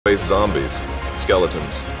face zombies,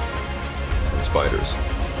 skeletons, and spiders.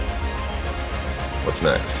 What's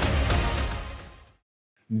next?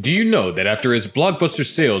 Do you know that after its blockbuster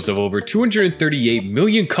sales of over 238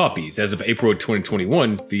 million copies as of April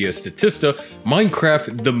 2021 via Statista,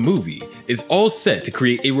 Minecraft the movie is all set to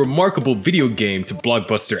create a remarkable video game to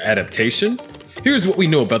blockbuster adaptation? Here's what we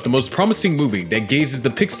know about the most promising movie that gazes the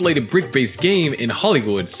pixelated brick-based game in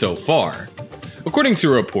Hollywood so far. According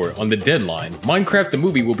to a report on The Deadline, Minecraft the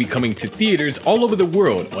movie will be coming to theaters all over the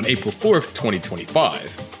world on April 4th,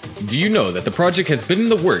 2025. Do you know that the project has been in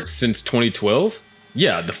the works since 2012?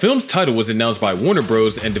 Yeah, the film's title was announced by Warner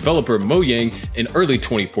Bros. And developer Mojang in early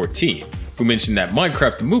 2014, who mentioned that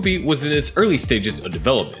Minecraft the movie was in its early stages of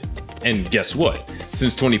development. And guess what?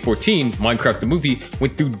 Since 2014, Minecraft the movie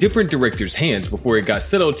went through different directors' hands before it got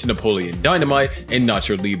settled to Napoleon Dynamite and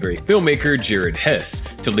Nacho Libre filmmaker Jared Hess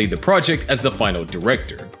to lead the project as the final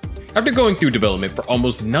director. After going through development for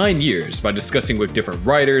almost 9 years by discussing with different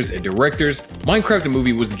writers and directors, Minecraft the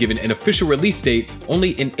movie was given an official release date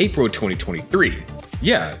only in April 2023.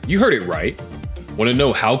 Yeah, you heard it right. Want to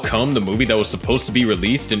know how come the movie that was supposed to be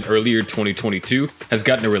released in earlier 2022 has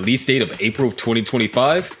gotten a release date of April of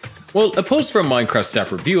 2025? Well, a post from Minecraft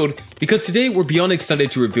staff revealed, because today we're beyond excited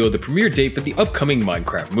to reveal the premiere date for the upcoming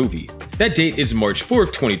Minecraft movie. That date is March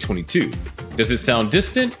 4th, 2022. Does it sound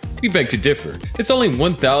distant? We beg to differ. It's only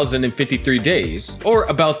 1,053 days, or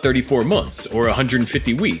about 34 months, or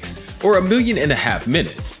 150 weeks, or 1.5 million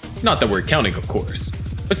minutes. Not that we're counting, of course.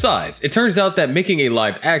 Besides, it turns out that making a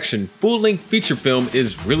live-action, full-length feature film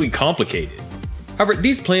is really complicated. However,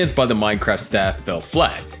 these plans by the Minecraft staff fell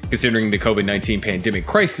flat, considering the COVID-19 pandemic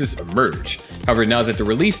crisis emerged. However, now that the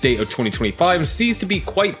release date of 2025 seems to be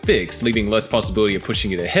quite fixed, leaving less possibility of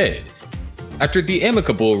pushing it ahead. After the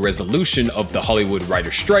amicable resolution of the Hollywood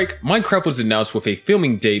writer's strike, Minecraft was announced with a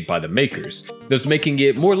filming date by the makers, thus making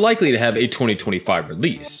it more likely to have a 2025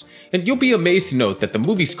 release. And you'll be amazed to note that the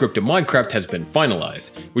movie script of Minecraft has been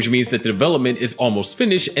finalized, which means that the development is almost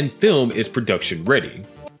finished and film is production ready.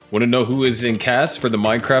 Want to know who is in cast for the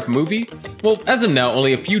Minecraft movie? Well, as of now,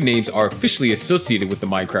 only a few names are officially associated with the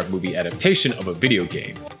Minecraft movie adaptation of a video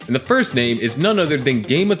game. And the first name is none other than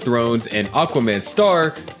Game of Thrones and Aquaman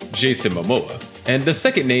star Jason Momoa. And the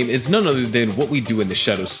second name is none other than What We Do in the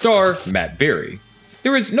Shadows star Matt Berry.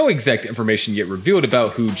 There is no exact information yet revealed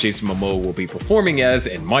about who Jason Momoa will be performing as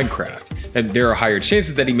in Minecraft, and there are higher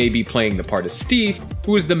chances that he may be playing the part of Steve,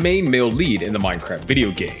 who is the main male lead in the Minecraft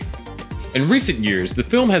video game. In recent years, the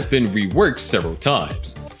film has been reworked several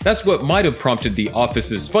times. That's what might have prompted The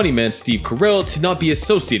Office's funny man Steve Carell to not be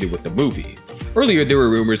associated with the movie. Earlier, there were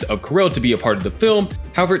rumors of Carell to be a part of the film,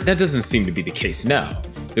 however, that doesn't seem to be the case now.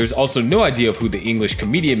 There's also no idea of who the English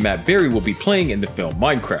comedian Matt Berry will be playing in the film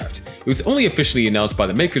Minecraft. It was only officially announced by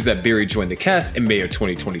the makers that Berry joined the cast in May of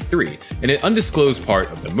 2023, in an undisclosed part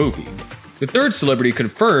of the movie. The third celebrity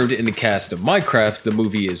confirmed in the cast of Minecraft the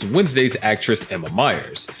movie is Wednesday's actress Emma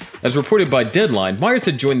Myers. As reported by Deadline, Myers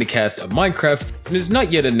had joined the cast of Minecraft and is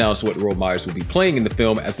not yet announced what role Myers will be playing in the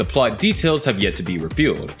film, as the plot details have yet to be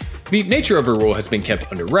revealed. The nature of her role has been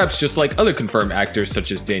kept under wraps, just like other confirmed actors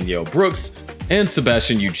such as Danielle Brooks and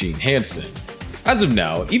Sebastian Eugene Hansen. As of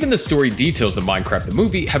now, even the story details of Minecraft the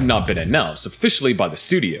movie have not been announced officially by the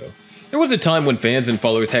studio. There was a time when fans and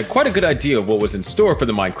followers had quite a good idea of what was in store for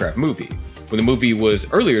the Minecraft movie. When the movie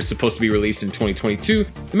was earlier supposed to be released in 2022,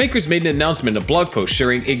 the makers made an announcement in a blog post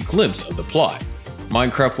sharing a glimpse of the plot.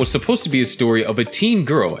 Minecraft was supposed to be a story of a teen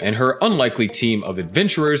girl and her unlikely team of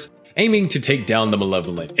adventurers aiming to take down the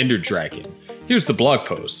malevolent Ender Dragon. Here's the blog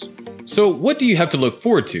post. So what do you have to look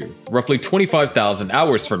forward to, roughly 25,000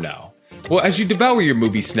 hours from now? Well, as you devour your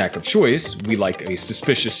movie snack of choice, we like a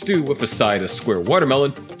suspicious stew with a side of square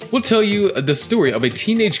watermelon, we'll tell you the story of a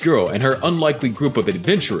teenage girl and her unlikely group of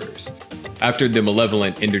adventurers. After the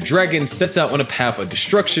malevolent Ender Dragon sets out on a path of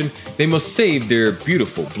destruction, they must save their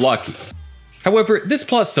beautiful Blocky. However, this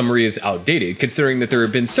plot summary is outdated considering that there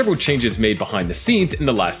have been several changes made behind the scenes in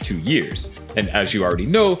the last 2 years. And as you already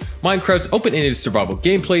know, Minecraft's open-ended survival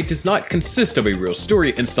gameplay does not consist of a real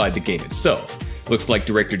story inside the game itself. Looks like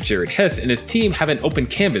director Jared Hess and his team have an open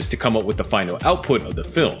canvas to come up with the final output of the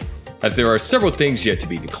film, as there are several things yet to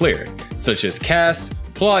be declared, such as cast,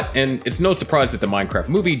 plot, and it's no surprise that the Minecraft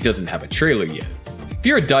movie doesn't have a trailer yet. If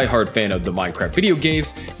you're a die-hard fan of the Minecraft video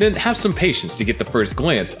games, then have some patience to get the first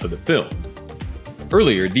glance of the film.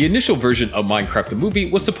 Earlier, the initial version of Minecraft the movie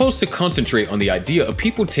was supposed to concentrate on the idea of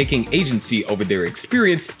people taking agency over their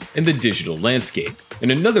experience in the digital landscape, and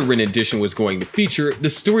another written edition was going to feature the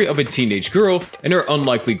story of a teenage girl and her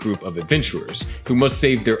unlikely group of adventurers, who must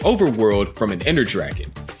save their overworld from an Ender Dragon.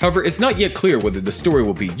 However, it's not yet clear whether the story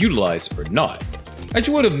will be utilized or not. As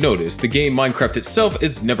you would have noticed, the game Minecraft itself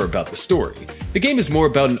is never about the story. The game is more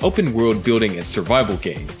about an open world building and survival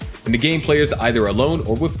game. In the game, players either alone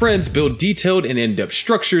or with friends build detailed and in-depth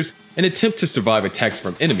structures and attempt to survive attacks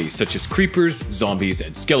from enemies such as creepers, zombies,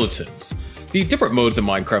 and skeletons. The different modes of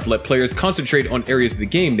Minecraft let players concentrate on areas of the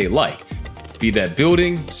game they like, be that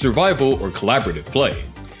building, survival, or collaborative play.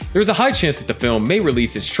 There is a high chance that the film may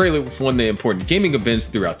release its trailer with one of the important gaming events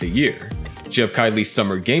throughout the year. Jeff Kiley's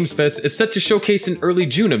Summer Games Fest is set to showcase in early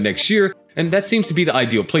June of next year, and that seems to be the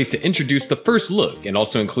ideal place to introduce the first look and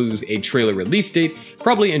also includes a trailer release date,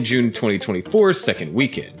 probably in June 2024's second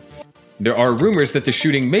weekend. There are rumors that the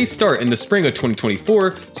shooting may start in the spring of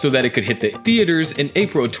 2024 so that it could hit the theaters in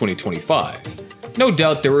April of 2025. No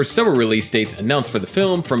doubt there were several release dates announced for the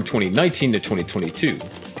film from 2019 to 2022.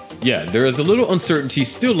 Yeah, there is a little uncertainty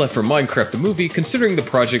still left for Minecraft the movie considering the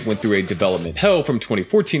project went through a development hell from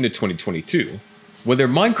 2014 to 2022. Whether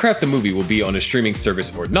Minecraft the movie will be on a streaming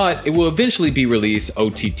service or not, it will eventually be released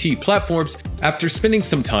OTT platforms after spending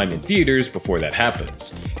some time in theaters before that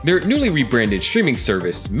happens. Their newly rebranded streaming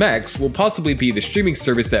service, Max, will possibly be the streaming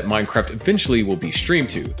service that Minecraft eventually will be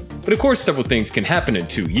streamed to, but of course several things can happen in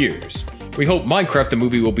 2 years. We hope Minecraft the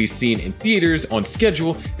movie will be seen in theaters on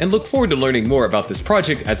schedule and look forward to learning more about this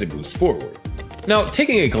project as it moves forward. Now,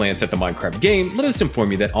 taking a glance at the Minecraft game, let us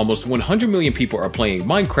inform you that almost 100 million people are playing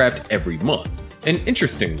Minecraft every month. And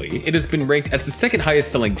interestingly, it has been ranked as the second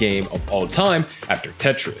highest selling game of all time after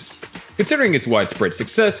Tetris. Considering its widespread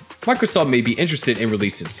success, Microsoft may be interested in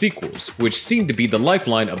releasing sequels, which seem to be the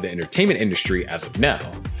lifeline of the entertainment industry as of now.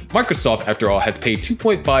 Microsoft, after all, has paid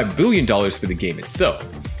 $2.5 billion for the game itself.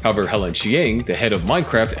 However, Helen Chiang, the head of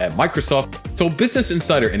Minecraft at Microsoft, told Business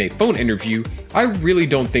Insider in a phone interview, "I really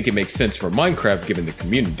don't think it makes sense for Minecraft given the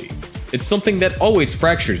community. It's something that always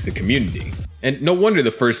fractures the community." And no wonder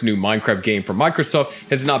the first new Minecraft game from Microsoft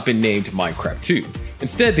has not been named Minecraft 2.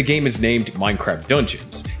 Instead, the game is named Minecraft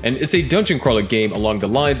Dungeons, and it's a dungeon crawler game along the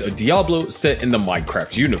lines of Diablo set in the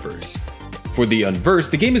Minecraft universe. For the unversed,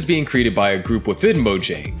 the game is being created by a group within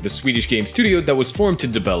Mojang, the Swedish game studio that was formed to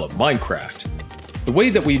develop Minecraft. The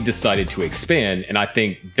way that we've decided to expand, and I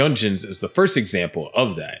think Dungeons is the first example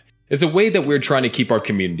of that, is a way that we're trying to keep our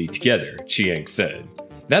community together, Chiang said.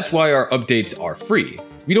 That's why our updates are free.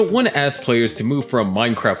 We don't want to ask players to move from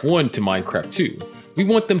Minecraft 1 to Minecraft 2. We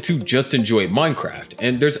want them to just enjoy Minecraft,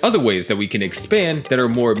 and there's other ways that we can expand that are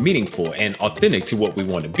more meaningful and authentic to what we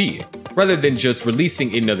want to be, rather than just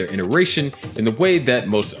releasing another iteration in the way that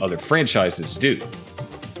most other franchises do.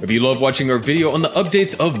 If you love watching our video on the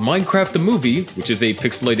updates of Minecraft the movie, which is a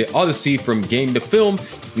pixelated odyssey from game to film,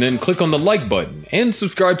 then click on the like button and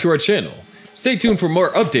subscribe to our channel. Stay tuned for more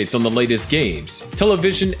updates on the latest games,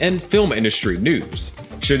 television, and film industry news.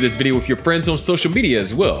 Share this video with your friends on social media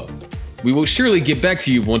as well. We will surely get back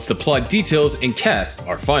to you once the plot details and cast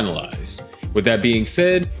are finalized. With that being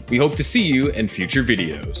said, we hope to see you in future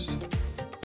videos.